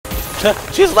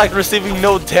She's like receiving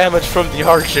no damage from the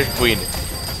Archer Queen.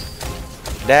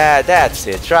 That's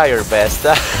it. Try your best.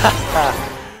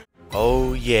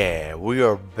 Oh yeah, we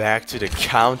are back to the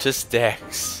Countess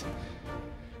decks.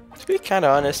 To be kinda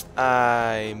honest,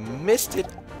 I missed it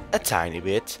a tiny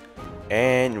bit.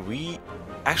 And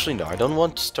actually no, I don't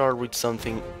want to start with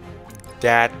something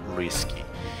that risky.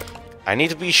 I need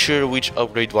to be sure which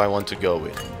upgrade do I want to go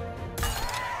with.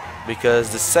 Because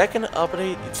the second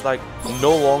upgrade, it's like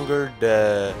no longer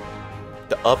the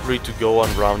upgrade to go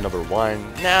on round number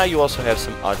 1. Now you also have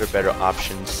some other better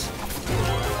options.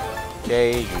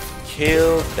 Okay, you've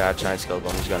killed. That giant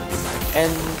skeleton is gonna be my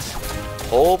end.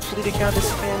 Hopefully the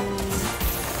Countess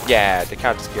can... Yeah, the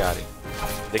Countess got it.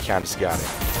 The Countess got it.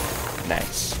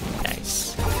 Nice,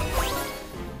 nice.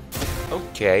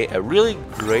 Okay, a really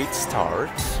great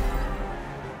start.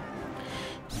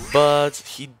 But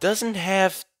he doesn't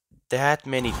have that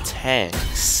many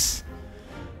tanks.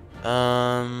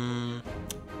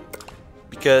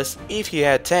 Because if he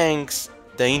had tanks,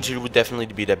 the injury would definitely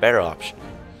be the better option.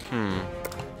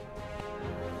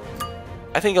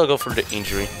 I think I'll go for the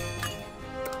injury.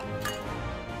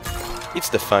 It's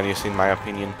the funniest in my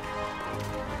opinion.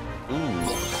 Ooh.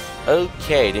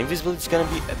 Okay, the invisibility is gonna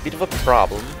be a bit of a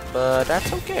problem, but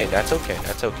that's okay, that's okay,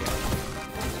 that's okay.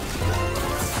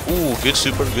 Ooh, good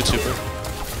super, good super.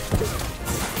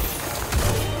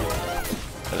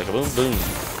 Like a boom, boom.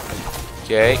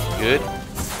 Okay, good.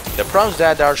 The problem is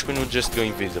that the Arch Queen would just go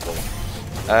invisible.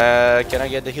 Can I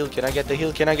get the heal? Can I get the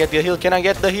heal? Can I get the heal? Can I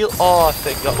get the heal? Oh,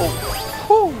 thank God. Oh,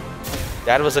 whew.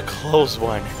 That was a close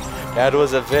one. That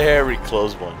was a very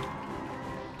close one.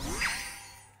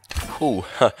 Ooh,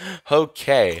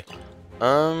 okay.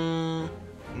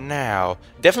 Now,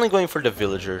 definitely going for the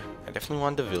villager. I definitely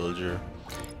want the villager.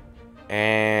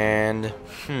 And,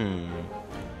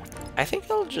 I think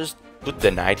I'll just put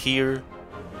the knight here.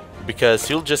 Because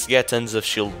he'll just get tons of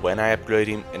shield when I upgrade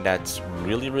him, and that's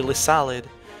really, really solid.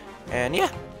 And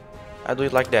yeah, I'll do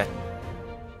it like that.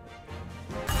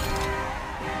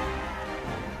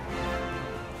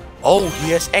 Oh, he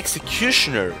has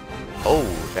Executioner. Oh,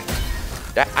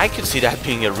 that I could see that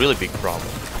being a really big problem.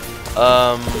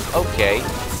 Okay.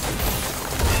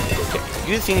 Okay.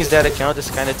 Good thing is that the Countess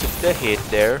kind of took the hit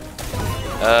there.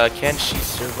 Can she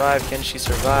survive? Can she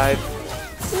survive?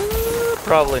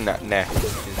 Probably not. Nah,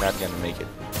 she's not gonna make it.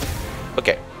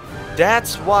 Okay,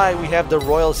 that's why we have the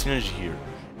Royal Synergy here.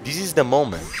 This is the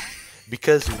moment.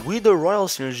 Because with the Royal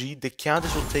Synergy, the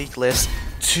Countess will take less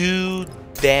 2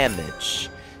 damage.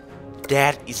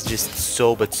 That is just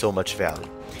so but so much value.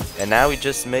 And now we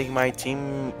just make my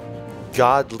team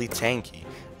godly tanky.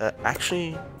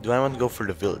 Actually, do I want to go for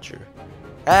the villager?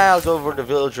 I'll go for the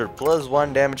villager.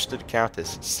 +1 damage to the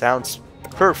Countess. Sounds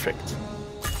perfect.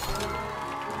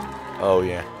 Oh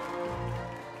yeah.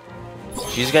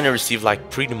 She's gonna receive like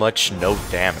pretty much no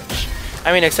damage.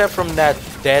 I mean, except from that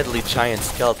deadly giant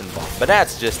skeleton bomb. But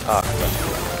that's just... I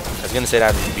was gonna say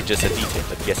that would be just a detail,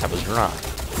 but guess I was wrong.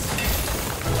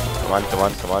 Come on, come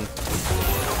on, come on.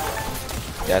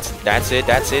 That's it.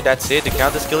 The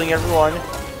Countess killing everyone.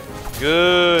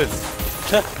 Good.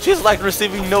 She's like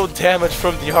receiving no damage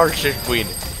from the Archer Queen.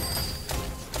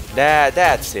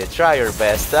 That's it. Try your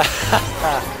best.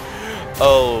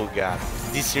 Oh god,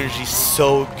 this synergy is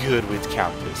so good with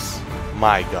Countess.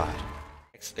 My god.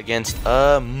 Against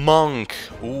a monk.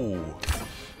 Ooh,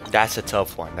 that's a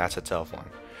tough one. That's a tough one.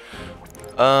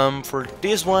 For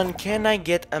this one, can I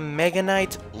get a Mega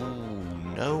Knight? Ooh,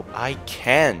 no, I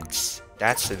can't.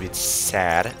 That's a bit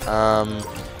sad.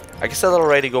 I guess I'll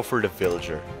already go for the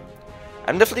villager.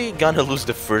 I'm definitely gonna lose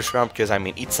the first round because I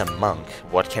mean it's a monk.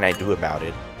 What can I do about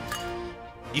it?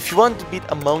 If you want to beat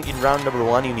a monk in round number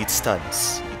 1, you need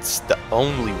stuns. It's the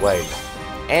only way.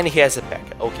 And he has a pack.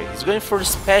 Okay, he's going for the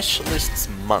specialist's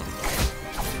monk.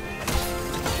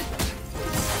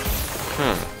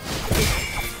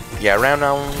 Yeah, round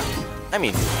now. I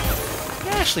mean, you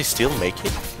can actually still make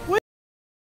it.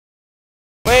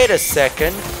 Wait a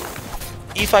second.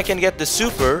 If I can get the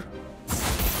super.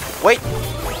 Wait.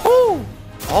 Woo!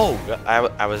 Oh,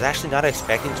 I was actually not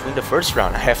expecting to win the first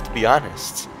round. I have to be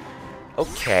honest.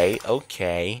 Okay,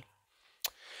 okay.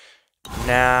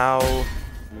 Now,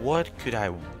 what could I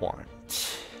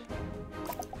want?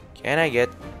 Can I get...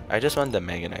 I just want the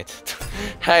Mega Knight.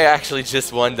 I actually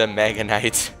just want the Mega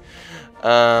Knight.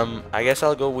 I guess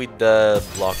I'll go with the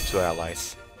block 2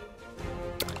 allies.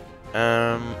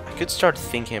 I could start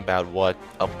thinking about what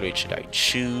upgrade should I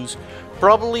choose.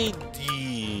 Probably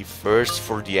the ability first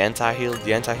for the anti-heal.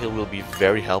 The anti-heal will be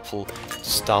very helpful to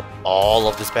stop all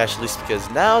of the specialists because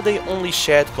now they only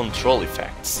shed control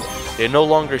effects. They no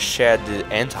longer shed the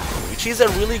anti-heal, which is a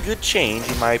really good change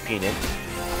in my opinion.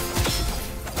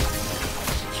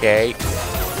 Okay.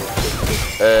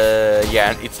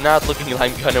 Yeah, it's not looking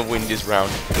like I'm gonna win this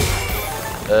round.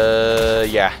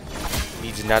 Yeah.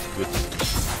 It's not good.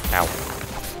 Ow.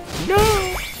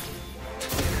 No!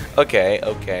 Okay,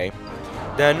 okay.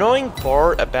 The annoying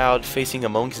part about facing a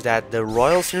monk is that the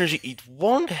royal synergy, it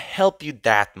won't help you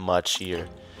that much here.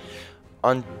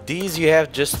 On these you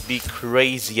have just be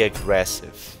crazy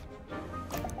aggressive.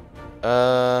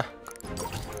 Ah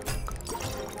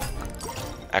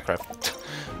crap.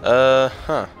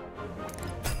 Huh.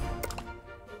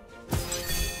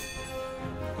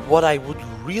 What I would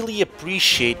really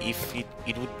appreciate if it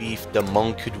would be if the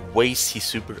monk could waste his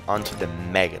super onto the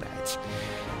Mega Knights.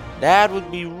 That would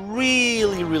be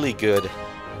really good.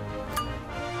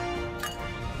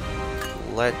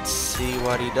 Let's see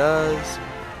what he does.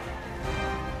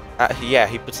 Yeah,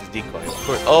 he puts the decoy. Of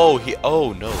course.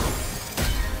 Oh no.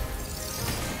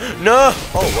 No!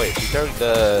 Oh wait, he turned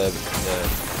the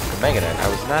Mega Knight.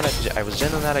 I was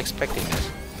generally not expecting this.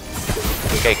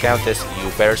 Okay, Countess,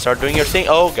 you better start doing your thing.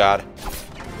 Oh god.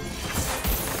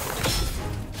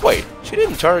 Wait, she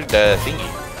didn't target the thingy.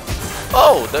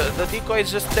 Oh, the decoy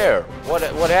is just there.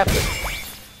 What happened?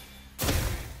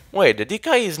 Wait, the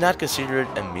decoy is not considered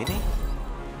a mini?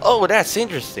 Oh, that's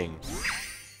interesting.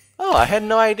 Oh, I had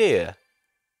no idea.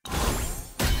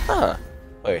 Huh.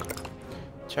 Wait.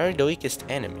 Target the weakest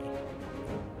enemy.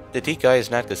 The decoy is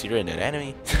not considered an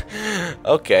enemy?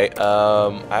 Okay,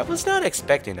 I was not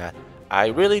expecting that. I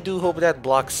really do hope that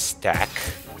blocks stack.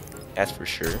 That's for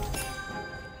sure.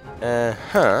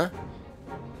 Huh.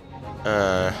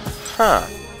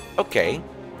 Okay.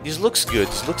 This looks good.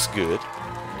 This looks good.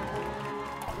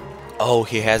 Oh,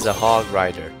 he has a hog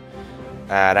rider.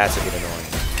 That's a bit annoying.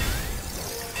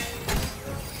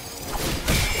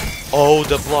 Oh,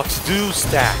 the blocks do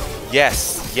stack.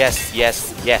 Yes, yes,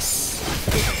 yes, yes.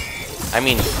 I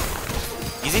mean,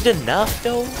 is it enough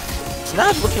though? It's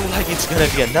not looking like it's gonna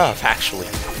be enough, actually.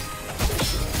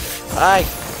 My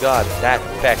god, that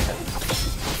P.E.K.K.A.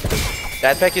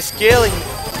 That P.E.K.K.A. is killing me.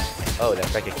 Oh, that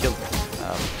P.E.K.K.A. killed me.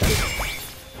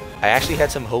 I actually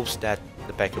had some hopes that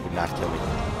the P.E.K.K.A. would not kill me.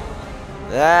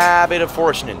 A bit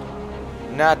unfortunate.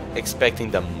 Not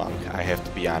expecting the monk, I have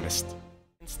to be honest.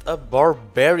 It's a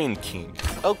barbarian king.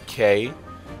 Okay.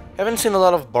 Haven't seen a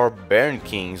lot of barbarian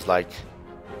kings, like,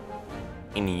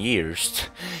 in years.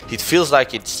 It feels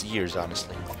like it's years,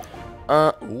 honestly.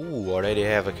 Ooh, already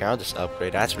have a Countess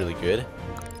upgrade. That's really good.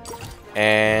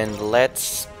 And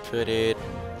let's put it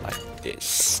like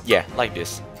this. Yeah, like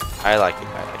this. I like it.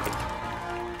 I like it.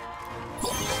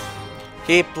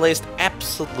 He placed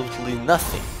absolutely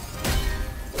nothing.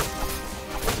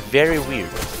 Very weird.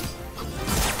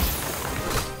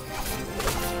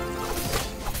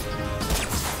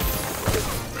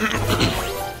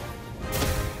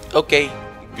 Okay,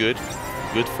 good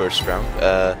first round.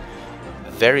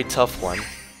 Very tough one.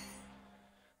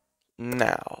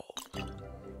 Now,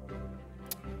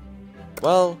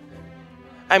 well,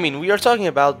 I mean, we are talking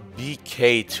about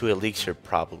BK2 Elixir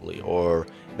probably, or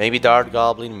maybe Dart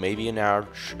Goblin, maybe an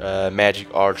Magic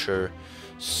Archer.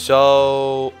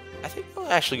 So I think I'll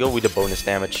actually go with the bonus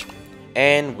damage,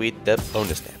 and with the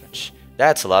bonus damage.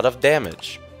 That's a lot of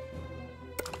damage.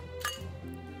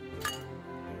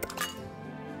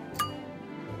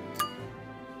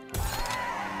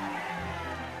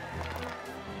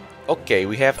 Okay,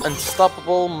 we have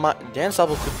Unstoppable. The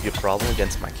Unstoppable could be a problem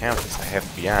against my Countess, I have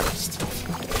to be honest.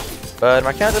 But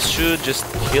my Countess should just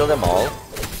kill them all,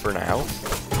 for now.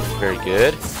 Very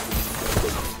good.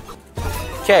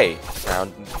 Okay,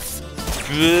 sounds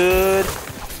good.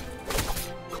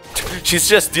 She's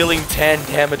just dealing 10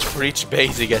 damage for each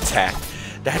basic attack.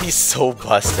 That is so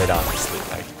busted, honestly.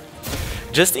 Like,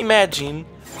 just imagine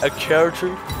a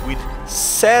character with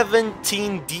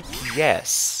 17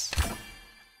 DPS.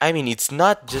 I mean, it's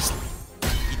not just...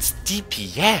 it's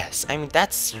DPS. I mean,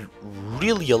 that's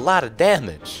really a lot of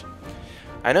damage.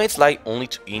 I know it's like only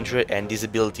to injure, and this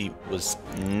ability was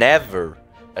never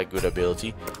a good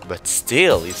ability, but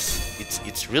still,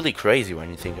 it's really crazy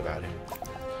when you think about it.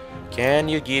 Can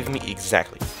you give me...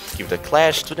 exactly. Give the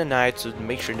Clash to the Knight to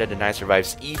make sure that the Knight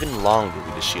survives even longer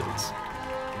with the shields.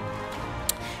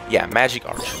 Yeah, Magic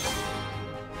Archer.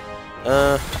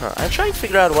 I'm trying to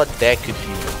figure out what deck could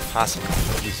be possible.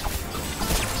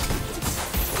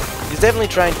 He's definitely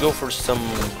trying to go for some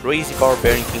crazy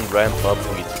Barbarian King ramp up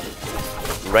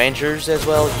with Rangers as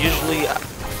well. Usually,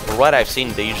 for what I've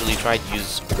seen, they usually try to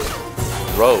use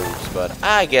roads, but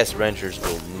I guess Rangers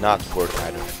will not work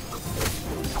either.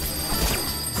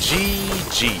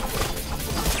 GG.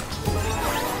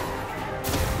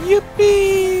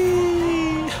 Yippee!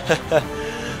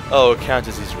 Oh,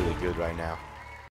 Countess is really good right now.